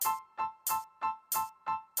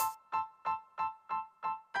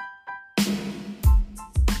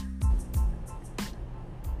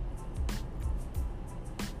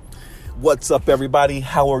What's up, everybody?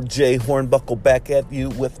 Howard J. Hornbuckle back at you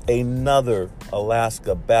with another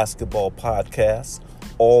Alaska basketball podcast.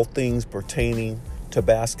 All things pertaining to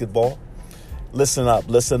basketball. Listen up.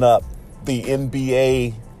 The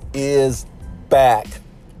NBA is back.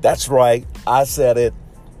 That's right. I said it.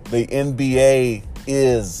 The NBA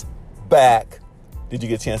is back. Did you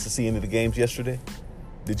get a chance to see any of the games yesterday?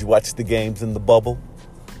 Did you watch the games in the bubble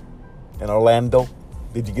in Orlando?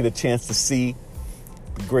 Did you get a chance to see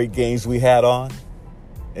the great games we had on?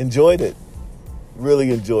 Enjoyed it.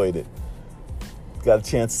 Really enjoyed it. Got a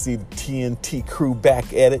chance to see the TNT crew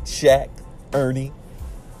back at it. Shaq, Ernie,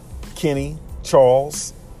 Kenny,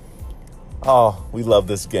 Charles. Oh, we love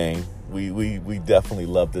this game. We definitely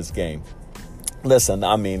love this game. Listen,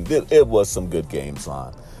 I mean, it was some good games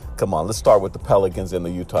on. Come on, let's start with the Pelicans and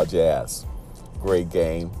the Utah Jazz. Great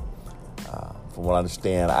game. From what I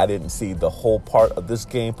understand, I didn't see the whole part of this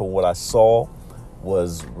game. From what I saw,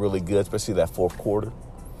 was really good, especially that fourth quarter.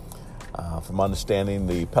 From my understanding,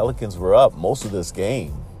 the Pelicans were up most of this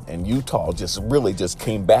game, and Utah just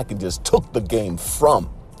came back and just took the game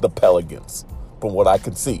from the Pelicans, from what I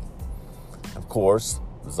could see. Of course,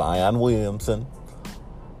 Zion Williamson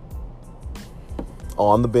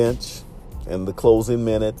on the bench in the closing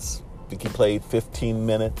minutes. I think he played 15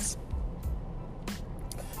 minutes.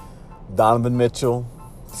 Donovan Mitchell,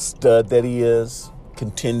 stud that he is,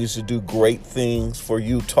 continues to do great things for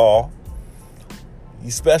Utah.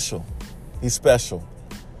 He's special.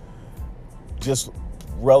 Just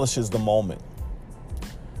relishes the moment.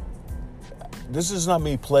 This is not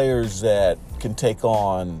many players that can take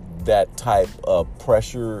on that type of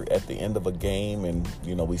pressure at the end of a game. And,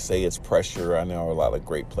 we say it's pressure. I know a lot of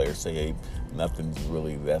great players say, hey,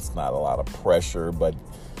 that's not a lot of pressure. But,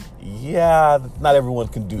 yeah, not everyone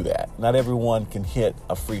can do that. Not everyone can hit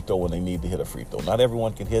a free throw when they need to hit a free throw. Not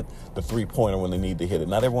everyone can hit the three-pointer when they need to hit it.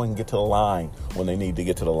 Not everyone can get to the line when they need to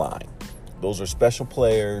get to the line. Those are special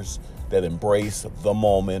players that embrace the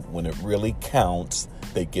moment when it really counts,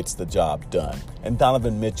 that gets the job done. And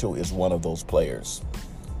Donovan Mitchell is one of those players.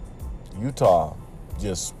 Utah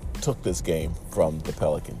just took this game from the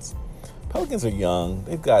Pelicans. Pelicans are young.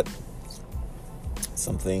 They've got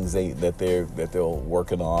some things that they're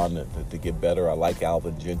working on to get better. I like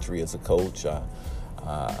Alvin Gentry as a coach.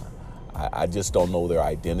 I just don't know their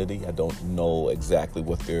identity. I don't know exactly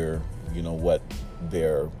what their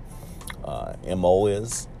MO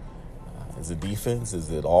is. Is it defense? Is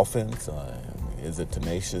it offense? Is it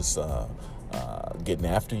tenacious getting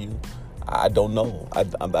after you? I don't know.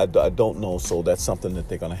 I don't know. So that's something that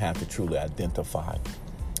they're going to have to truly identify.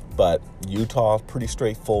 But Utah, pretty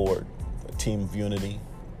straightforward. A team of unity,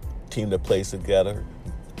 team that plays together.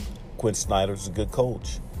 Quinn Snyder's a good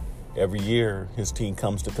coach. Every year, his team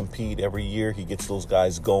comes to compete. Every year, he gets those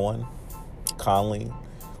guys going. Conley,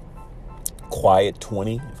 quiet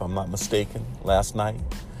 20, if I'm not mistaken, last night.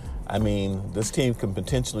 I mean, this team can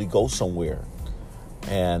potentially go somewhere.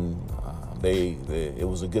 And it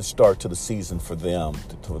was a good start to the season for them,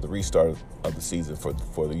 to the restart of the season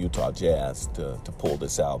for the Utah Jazz to pull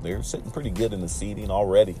this out. They're sitting pretty good in the seeding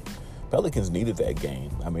already. Pelicans needed that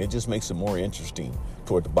game. I mean, it just makes it more interesting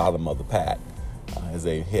toward the bottom of the pack as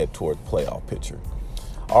they head toward the playoff picture.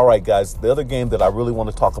 All right, guys, the other game that I really want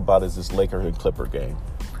to talk about is this Lakers and Clipper game.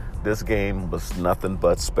 This game was nothing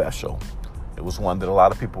but special. It was one that a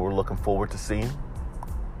lot of people were looking forward to seeing.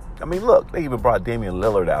 I mean, look, they even brought Damian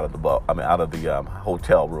Lillard out of the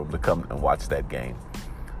hotel room to come and watch that game.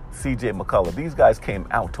 CJ McCullough, these guys came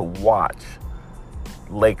out to watch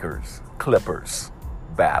Lakers, Clippers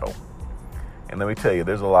battle. And let me tell you,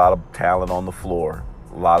 there's a lot of talent on the floor.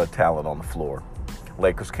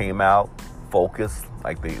 Lakers came out focused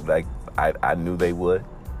like I knew they would.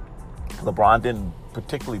 LeBron didn't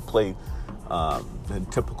particularly play the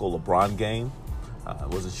typical LeBron game.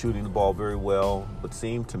 Wasn't shooting the ball very well, but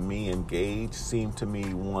seemed to me engaged, seemed to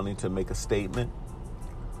me wanting to make a statement.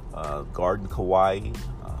 Guarding Kawhi,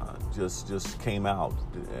 just came out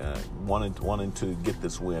wanting to get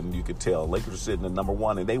this win. You could tell Lakers are sitting at number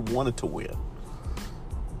one, and they wanted to win.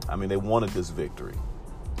 I mean, they wanted this victory.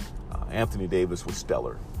 Anthony Davis was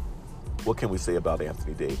stellar. What can we say about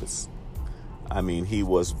Anthony Davis? I mean, he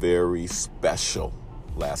was very special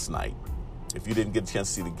last night. If you didn't get a chance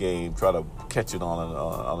to see the game, try to catch it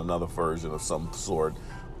on another version of some sort.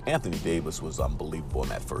 Anthony Davis was unbelievable in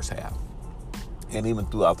that first half, and even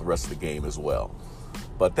throughout the rest of the game as well.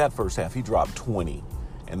 But that first half, he dropped 20,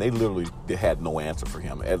 and they literally had no answer for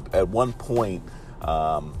him. At one point,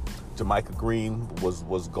 Jermichael Green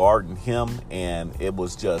was guarding him, and it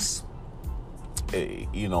was just,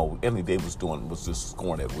 Anthony Davis was just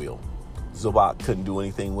scoring at will. Zubac couldn't do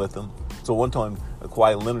anything with him. So one time,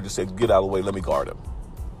 Kawhi Leonard just said, "Get out of the way, let me guard him."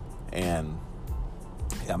 And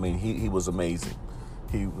I mean, he was amazing.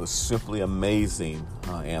 He was simply amazing,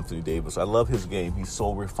 Anthony Davis. I love his game. He's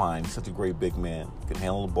so refined. He's such a great big man. Can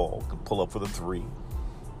handle the ball, can pull up for the three,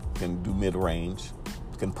 can do mid-range,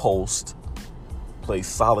 can post, plays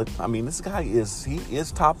solid. I mean, this guy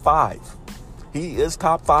is top 5. He is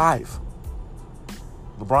top 5.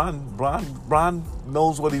 LeBron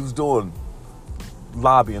knows what he was doing,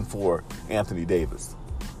 lobbying for Anthony Davis.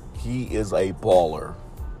 He is a baller.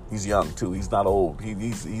 He's young, too. He's not old.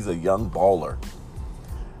 He's a young baller.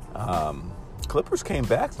 Clippers came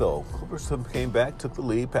back, though. Clippers came back, took the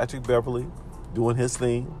lead. Patrick Beverley doing his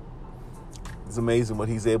thing. It's amazing what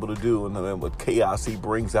he's able to do and what chaos he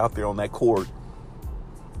brings out there on that court.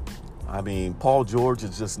 I mean, Paul George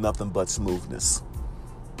is just nothing but smoothness.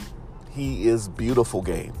 He is beautiful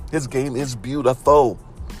game. His game is beautiful.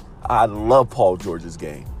 I love Paul George's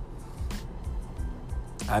game.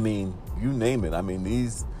 I mean, you name it. I mean,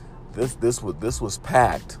 this was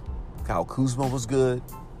packed. Kyle Kuzma was good.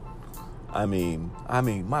 I mean,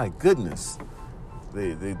 my goodness.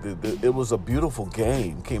 It was a beautiful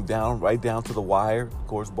game. Came down right down to the wire. Of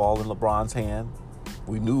course, ball in LeBron's hand.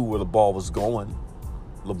 We knew where the ball was going.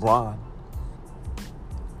 LeBron.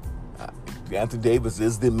 Anthony Davis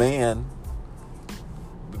is the man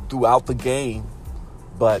throughout the game,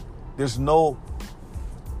 but there's no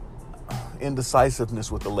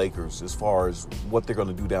indecisiveness with the Lakers as far as what they're going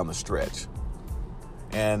to do down the stretch.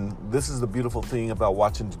 And this is the beautiful thing about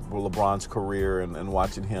watching LeBron's career and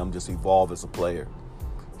watching him just evolve as a player.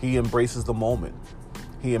 He embraces the moment.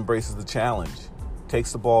 He embraces the challenge.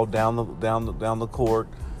 Takes the ball down the court,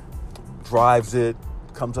 drives it,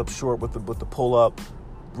 comes up short with the pull up,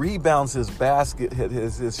 rebounds his basket,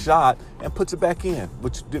 his shot, and puts it back in,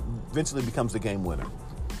 which eventually becomes the game winner.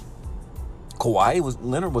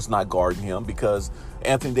 Leonard was not guarding him because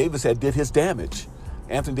Anthony Davis did his damage.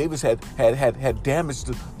 Anthony Davis had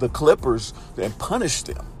damaged the Clippers and punished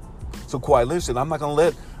them. So Kawhi Leonard said, "I'm not going to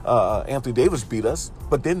let Anthony Davis beat us."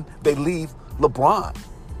 But then they leave LeBron.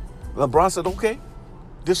 LeBron said, "Okay,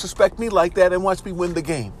 disrespect me like that and watch me win the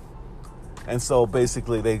game." And so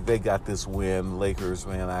basically they got this win. Lakers,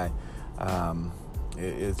 man,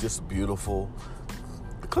 it's just beautiful.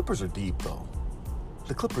 The Clippers are deep, though.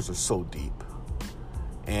 The Clippers are so deep.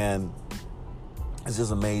 And it's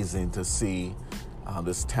just amazing to see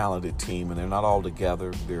this talented team, and they're not all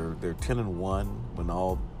together. They're 10-1 when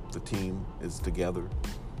all the team is together.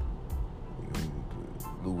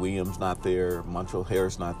 Lou Williams not there, Montrezl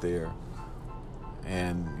Harrell not there,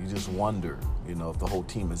 and you just wonder, if the whole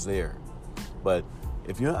team is there. But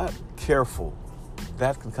if you're not careful,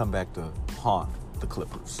 that can come back to haunt the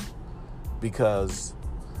Clippers, because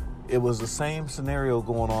it was the same scenario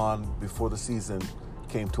going on before the season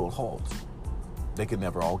came to a halt. They could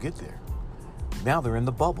never all get there. Now they're in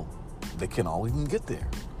the bubble. They can all even get there.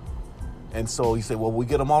 And so you say, well, we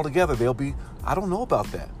get them all together, they'll be, I don't know about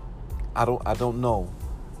that. I don't know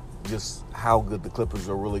just how good the Clippers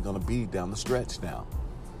are really going to be down the stretch now,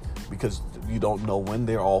 because you don't know when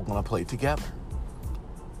they're all going to play together.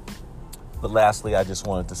 But lastly, I just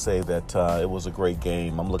wanted to say that it was a great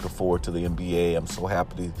game. I'm looking forward to the NBA. I'm so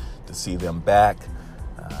happy to see them back.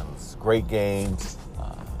 It was great games.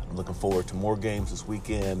 I'm looking forward to more games this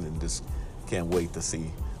weekend, and just can't wait to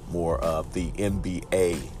see more of the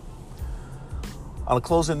NBA. On a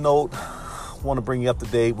closing note, I want to bring you up to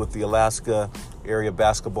date with the Alaska area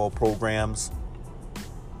basketball programs.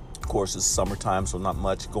 Of course, it's summertime, so not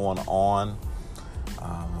much going on.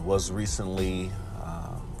 I was recently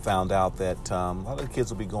found out that a lot of the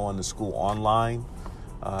kids will be going to school online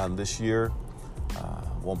this year.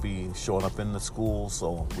 Won't be showing up in the school,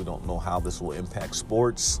 so we don't know how this will impact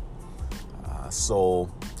sports.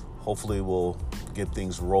 So hopefully we'll get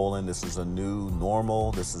things rolling. This is a new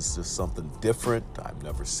normal. This is just something different. I've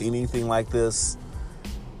never seen anything like this,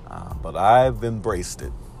 but I've embraced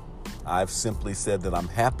it. I've simply said that I'm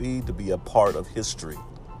happy to be a part of history.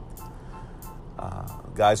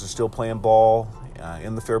 Guys are still playing ball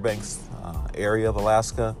in the Fairbanks area of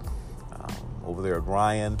Alaska, over there at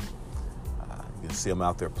Ryan. You can see them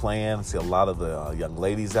out there playing. See a lot of the young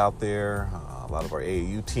ladies out there, a lot of our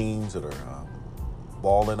AAU teams that are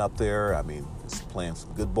balling up there. I mean, just playing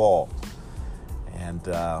some good ball. And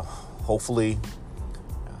hopefully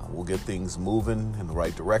we'll get things moving in the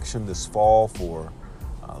right direction this fall for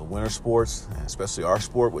the winter sports, especially our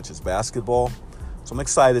sport, which is basketball. So I'm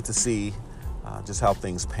excited to see just how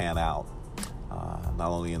things pan out, not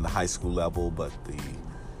only in the high school level, but the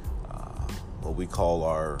what we call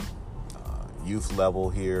our youth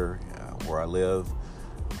level here where I live.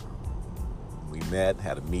 met,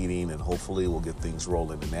 had a meeting, and hopefully we'll get things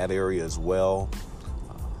rolling in that area as well.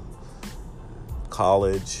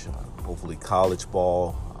 College, hopefully college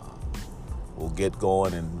ball will get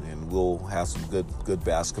going, and we'll have some good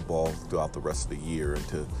basketball throughout the rest of the year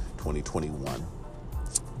into 2021.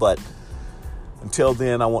 But until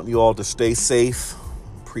then, I want you all to stay safe.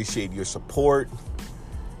 Appreciate your support,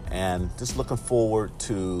 and just looking forward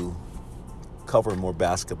to covering more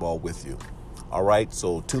basketball with you. All right,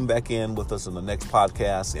 so tune back in with us in the next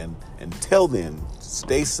podcast, and until then,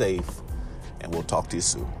 stay safe, and we'll talk to you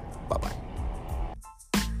soon. Bye-bye.